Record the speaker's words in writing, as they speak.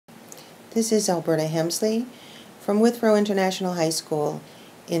This is Alberta Hemsley from Withrow International High School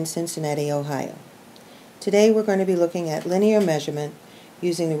in Cincinnati, Ohio. Today we're going to be looking at linear measurement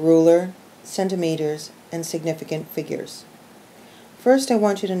using the ruler, centimeters, and significant figures. First, I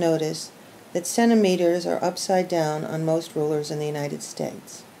want you to notice that centimeters are upside down on most rulers in the United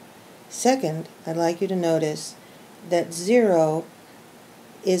States. Second, I'd like you to notice that 0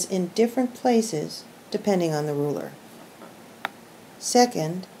 is in different places depending on the ruler.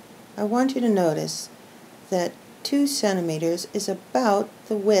 Second, I want you to notice that 2 centimeters is about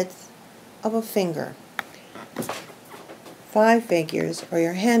the width of a finger. 5 fingers, or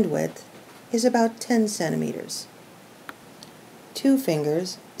your hand width, is about 10 centimeters. 2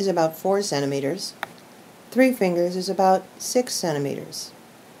 fingers is about 4 centimeters. 3 fingers is about 6 centimeters.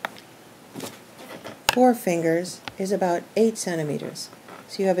 4 fingers is about 8 centimeters.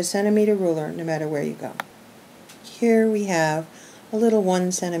 So you have a centimeter ruler no matter where you go. Here we have a little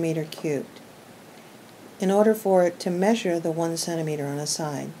 1 centimeter cubed. In order for it to measure the 1 centimeter on a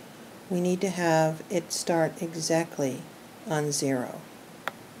side, we need to have it start exactly on 0.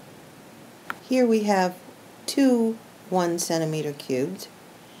 Here we have 2 1 centimeter cubed,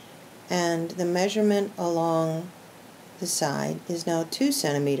 and the measurement along the side is now 2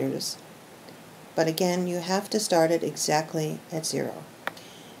 centimeters, but again you have to start it exactly at 0.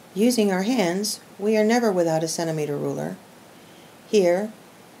 Using our hands, we are never without a centimeter ruler. Here,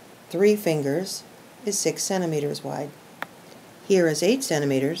 3 fingers is 6 centimeters wide. Here is 8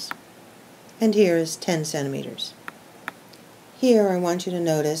 centimeters, and here is 10 centimeters. Here I want you to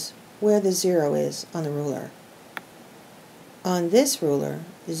notice where the 0 is on the ruler. On this ruler,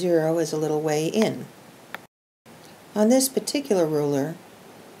 0 is a little way in. On this particular ruler,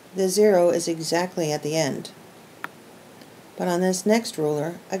 the 0 is exactly at the end. But on this next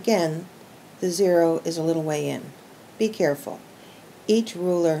ruler, again, the 0 is a little way in. Be careful. Each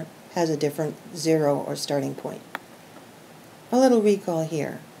ruler has a different 0 or starting point. A little recall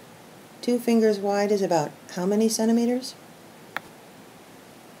here. 2 fingers wide is about how many centimeters?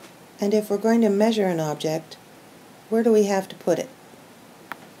 And if we're going to measure an object, where do we have to put it?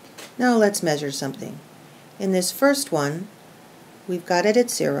 Now let's measure something. In this first one, we've got it at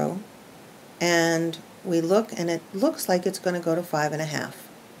 0, and we look, and it looks like it's going to go to 5.5.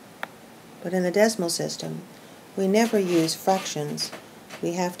 But in the decimal system, we never use fractions.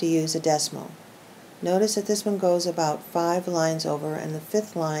 We have to use a decimal. Notice that this one goes about 5 lines over, and the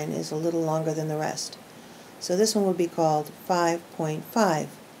 5th line is a little longer than the rest. So this one would be called 5.5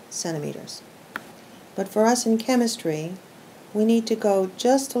 centimeters. But for us in chemistry, we need to go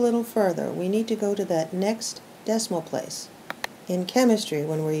just a little further. We need to go to that next decimal place. In chemistry,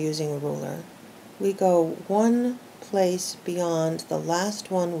 when we're using a ruler, we go one place beyond the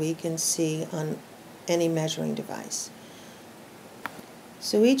last one we can see on any measuring device.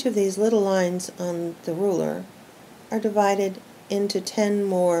 So each of these little lines on the ruler are divided into 10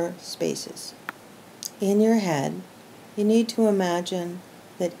 more spaces. In your head, you need to imagine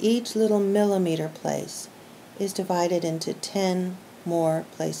that each little millimeter place is divided into 10 more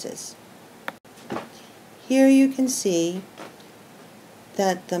places. Here you can see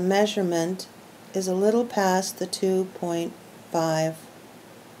that the measurement is a little past the 2.5,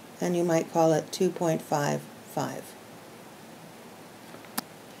 and you might call it 2.55.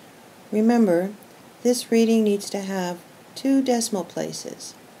 Remember, this reading needs to have 2 decimal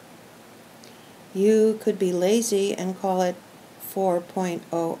places. You could be lazy and call it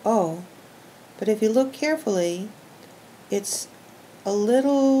 4.00, but if you look carefully, it's a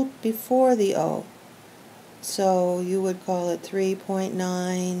little before the O, so you would call it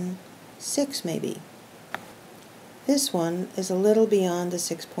 3.96 maybe. This one is a little beyond the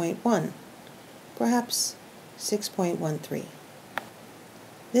 6.1, perhaps 6.13.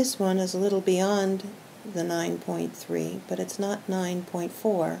 This one is a little beyond the 9.3, but it's not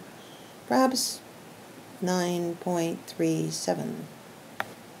 9.4, perhaps 9.37.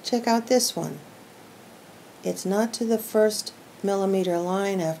 Check out this one. It's not to the first millimeter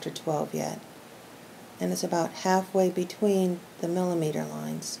line after 12 yet, and it's about halfway between the millimeter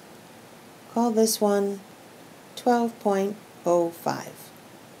lines. Call this one 12.05.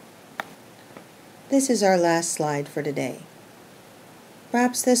 This is our last slide for today.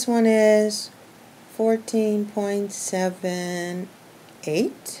 Perhaps this one is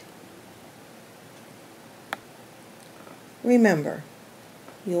 14.78. Remember,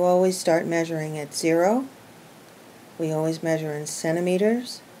 you always start measuring at 0. We always measure in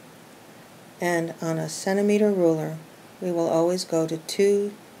centimeters. And on a centimeter ruler, we will always go to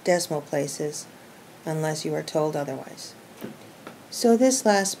 2 decimal places unless you are told otherwise. So this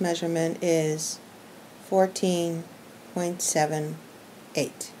last measurement is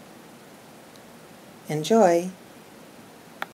 14.78. Enjoy!